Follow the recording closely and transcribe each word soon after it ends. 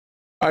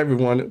Hi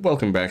everyone,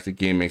 welcome back to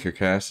GameMaker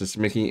Cast. It's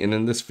Mickey, and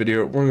in this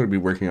video we're going to be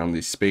working on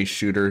the space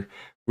shooter.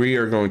 We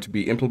are going to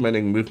be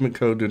implementing movement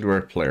code into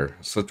our player.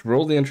 So let's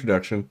roll the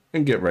introduction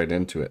and get right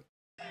into it.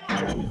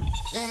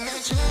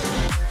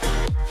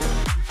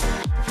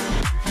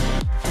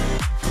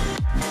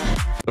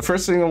 The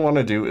first thing I want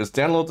to do is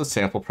download the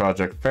sample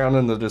project found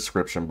in the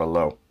description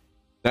below.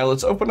 Now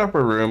let's open up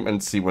our room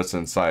and see what's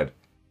inside.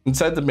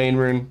 Inside the main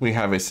room, we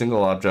have a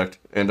single object,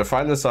 and to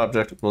find this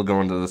object, we'll go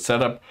into the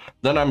setup.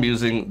 Then I'm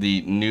using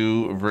the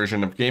new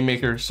version of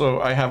GameMaker, so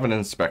I have an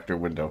inspector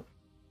window.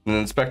 In the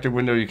inspector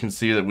window, you can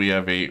see that we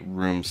have a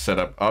room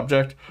setup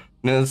object,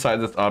 and inside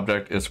this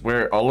object is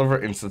where all of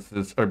our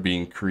instances are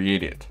being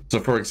created. So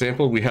for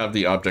example, we have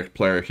the object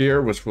player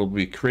here, which will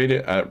be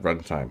created at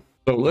runtime.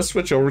 So let's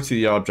switch over to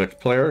the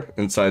object player.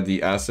 Inside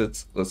the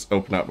assets, let's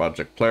open up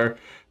object player,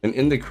 and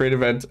in the create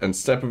event and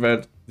step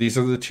event, these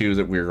are the two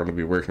that we're going to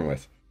be working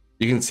with.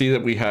 You can see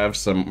that we have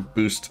some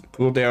boost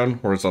cooldown,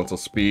 horizontal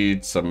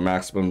speed, some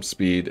maximum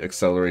speed,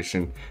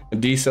 acceleration,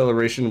 and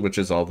deceleration, which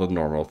is all the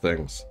normal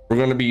things. We're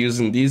going to be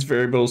using these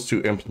variables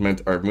to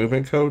implement our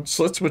movement code.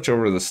 So let's switch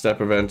over to the step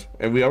event,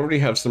 and we already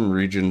have some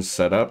regions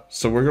set up.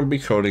 So we're going to be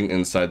coding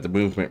inside the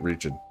movement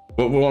region.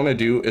 What we want to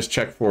do is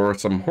check for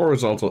some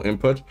horizontal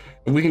input,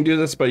 and we can do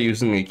this by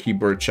using a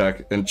keyboard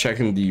check and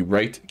checking the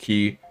right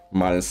key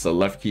minus the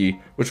left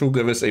key, which will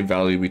give us a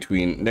value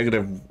between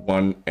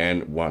 -1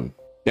 and 1.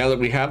 Now that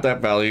we have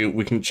that value,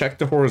 we can check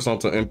the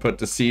horizontal input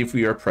to see if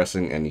we are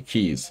pressing any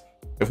keys.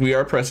 If we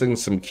are pressing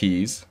some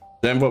keys,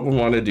 then what we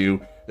want to do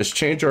is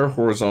change our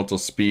horizontal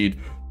speed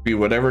to be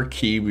whatever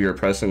key we are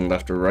pressing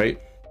left or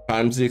right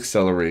times the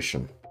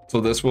acceleration.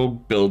 So this will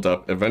build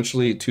up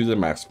eventually to the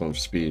maximum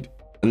speed.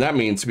 And that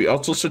means we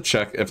also should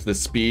check if the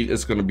speed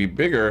is going to be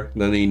bigger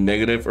than the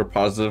negative or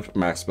positive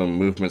maximum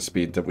movement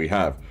speed that we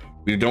have.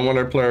 We don't want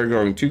our player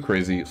going too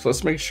crazy, so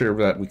let's make sure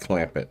that we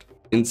clamp it.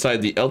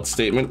 Inside the else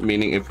statement,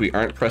 meaning if we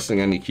aren't pressing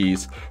any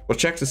keys, we'll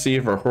check to see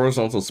if our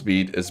horizontal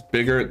speed is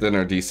bigger than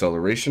our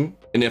deceleration.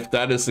 And if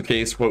that is the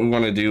case, what we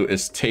want to do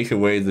is take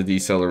away the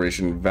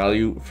deceleration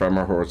value from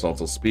our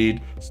horizontal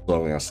speed,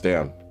 slowing us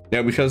down.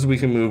 Now, because we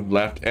can move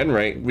left and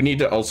right, we need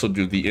to also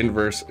do the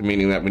inverse,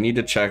 meaning that we need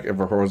to check if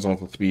our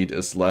horizontal speed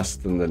is less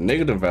than the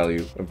negative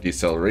value of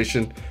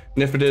deceleration.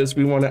 And if it is,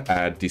 we want to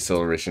add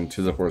deceleration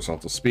to the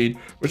horizontal speed,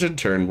 which in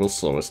turn will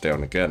slow us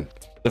down again.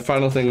 The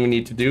final thing we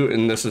need to do,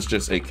 and this is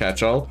just a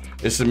catch-all,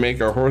 is to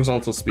make our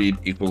horizontal speed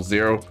equal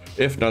 0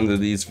 if none of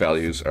these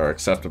values are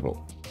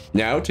acceptable.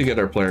 Now, to get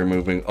our player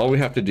moving, all we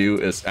have to do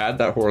is add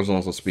that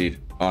horizontal speed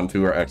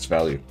onto our X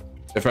value.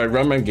 If I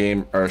run my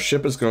game, our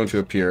ship is going to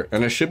appear,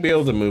 and I should be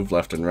able to move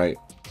left and right.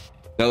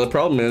 Now, the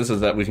problem is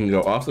that we can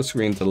go off the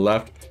screen to the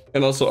left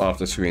and also off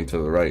the screen to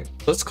the right.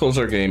 Let's close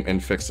our game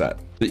and fix that.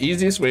 The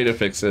easiest way to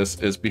fix this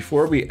is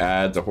before we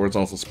add the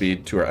horizontal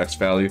speed to our X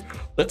value,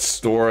 let's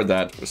store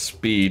that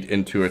speed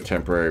into a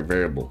temporary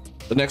variable.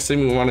 The next thing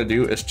we want to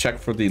do is check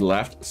for the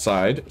left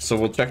side. So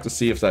we'll check to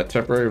see if that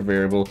temporary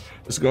variable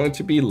is going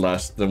to be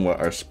less than what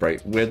our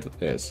sprite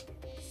width is.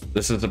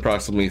 This is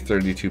approximately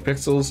 32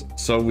 pixels,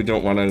 so we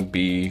don't want to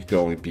be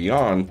going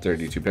beyond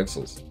 32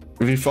 pixels.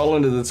 If we fall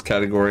into this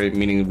category,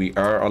 meaning we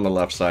are on the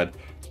left side,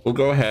 we'll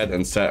go ahead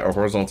and set our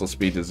horizontal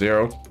speed to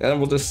 0, and then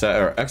we'll just set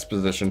our X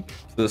position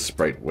to the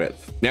sprite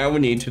width. Now we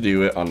need to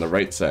do it on the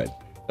right side.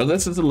 Now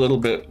this is a little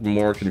bit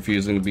more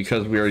confusing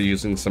because we are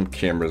using some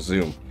camera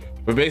zoom.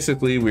 But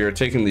basically we are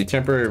taking the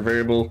temporary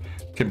variable,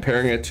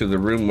 comparing it to the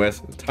room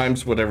width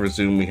times whatever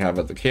zoom we have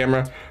at the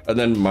camera, and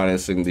then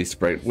minusing the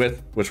sprite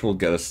width, which will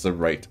get us the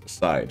right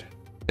side.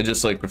 And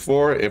just like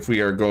before, if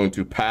we are going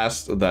to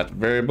pass that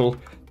variable,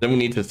 then we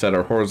need to set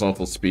our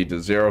horizontal speed to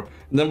 0,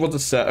 and then we'll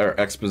just set our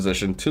X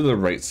position to the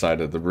right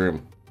side of the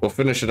room. We'll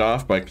finish it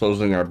off by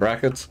closing our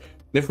brackets,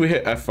 and if we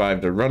hit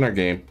F5 to run our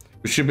game,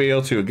 we should be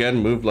able to again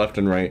move left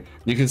and right.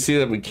 You can see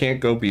that we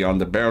can't go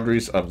beyond the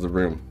boundaries of the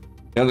room.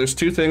 Now there's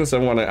two things I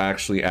want to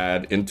actually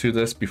add into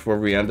this before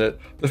we end it.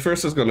 The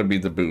first is going to be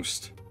the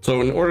boost.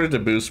 So in order to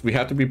boost, we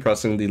have to be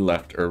pressing the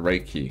left or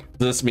right key.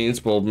 This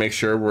means we'll make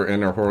sure we're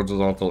in our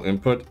horizontal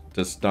input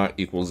does not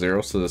equal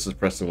 0, so this is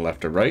pressing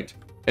left or right.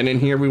 And in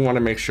here, we want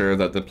to make sure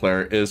that the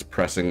player is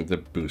pressing the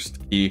boost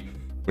key,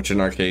 which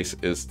in our case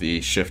is the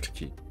shift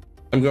key.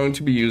 I'm going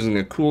to be using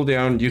a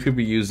cooldown. You could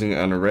be using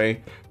an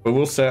array, but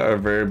we'll set our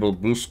variable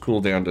boost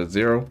cooldown to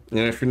 0. And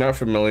if you're not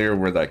familiar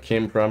where that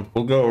came from,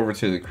 we'll go over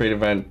to the create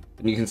event,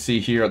 and you can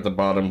see here at the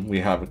bottom, we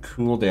have a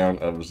cooldown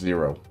of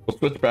 0. We'll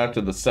switch back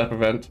to the step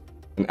event,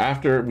 and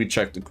after we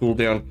check the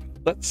cooldown,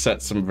 let's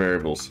set some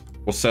variables.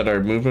 We'll set our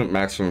movement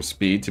maximum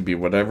speed to be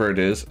whatever it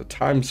is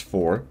times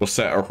 4. We'll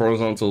set our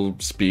horizontal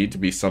speed to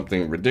be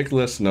something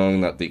ridiculous,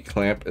 knowing that the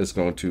clamp is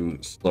going to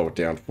slow it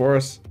down for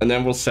us. And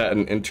then we'll set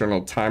an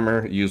internal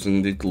timer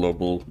using the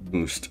global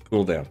boost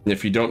cooldown. And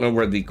if you don't know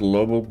where the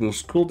global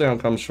boost cooldown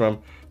comes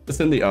from, it's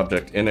in the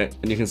object init,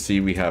 and you can see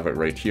we have it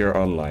right here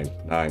on line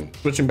 9.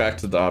 Switching back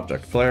to the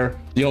object player,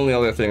 the only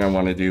other thing I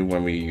want to do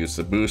when we use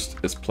the boost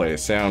is play a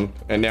sound,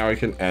 and now I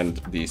can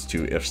end these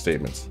two if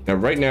statements. Now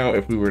right now,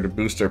 if we were to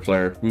boost our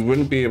player, we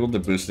wouldn't be able to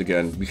boost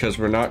again because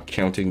we're not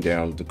counting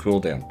down the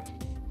cooldown.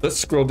 Let's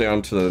scroll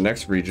down to the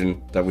next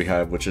region that we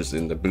have, which is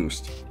in the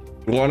boost.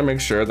 We want to make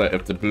sure that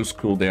if the boost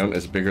cooldown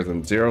is bigger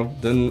than 0,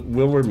 then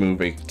we'll remove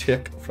a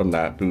tick from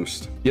that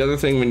boost. The other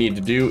thing we need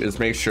to do is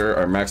make sure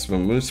our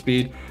maximum move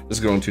speed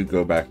is going to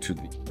go back to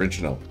the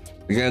original.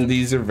 Again,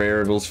 these are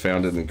variables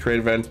found in the create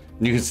event,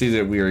 and you can see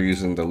that we are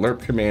using the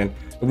lerp command,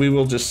 and we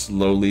will just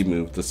slowly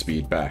move the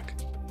speed back.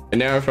 And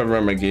now if I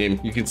run my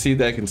game, you can see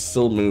that I can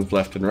still move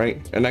left and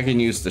right, and I can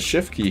use the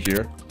shift key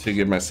here to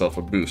give myself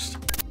a boost.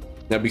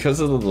 Now, because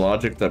of the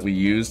logic that we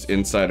used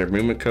inside our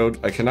movement code,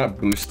 I cannot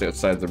boost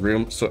outside the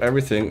room, so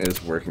everything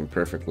is working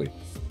perfectly.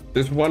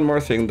 There's one more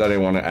thing that I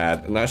want to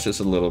add, and that's just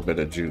a little bit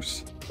of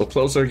juice. We'll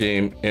close our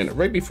game, and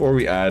right before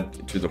we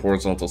add to the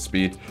horizontal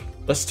speed,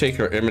 let's take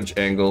our image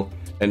angle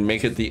and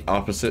make it the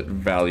opposite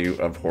value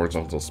of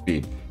horizontal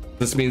speed.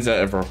 This means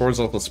that if our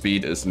horizontal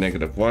speed is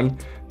 -1,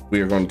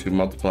 we are going to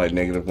multiply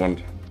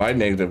 -1 by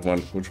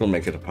 -1, which will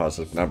make it a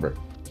positive number.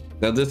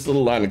 Now this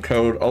little line of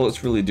code, all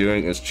it's really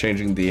doing is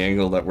changing the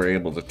angle that we're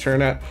able to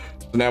turn at.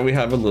 So now we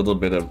have a little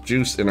bit of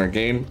juice in our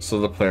game, so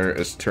the player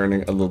is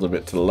turning a little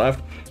bit to the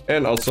left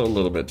and also a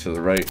little bit to the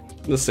right,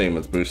 the same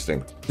with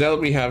boosting. Now that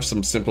we have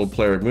some simple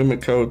player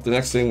movement code, the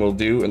next thing we'll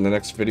do in the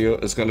next video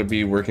is going to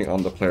be working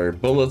on the player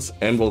bullets,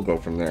 and we'll go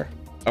from there.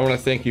 I want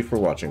to thank you for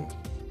watching.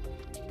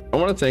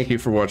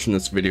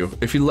 This video.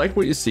 If you like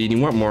what you see and you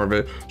want more of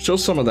it, show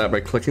some of that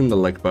by clicking the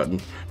like button.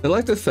 I'd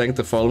like to thank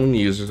the following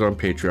users on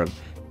Patreon: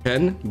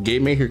 Ken,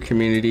 GameMaker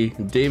Community,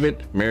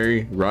 David,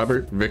 Mary,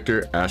 Robert,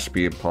 Victor,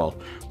 Ashby, and Paul.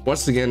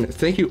 Once again,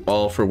 thank you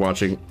all for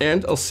watching,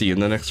 and I'll see you in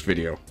the next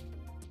video.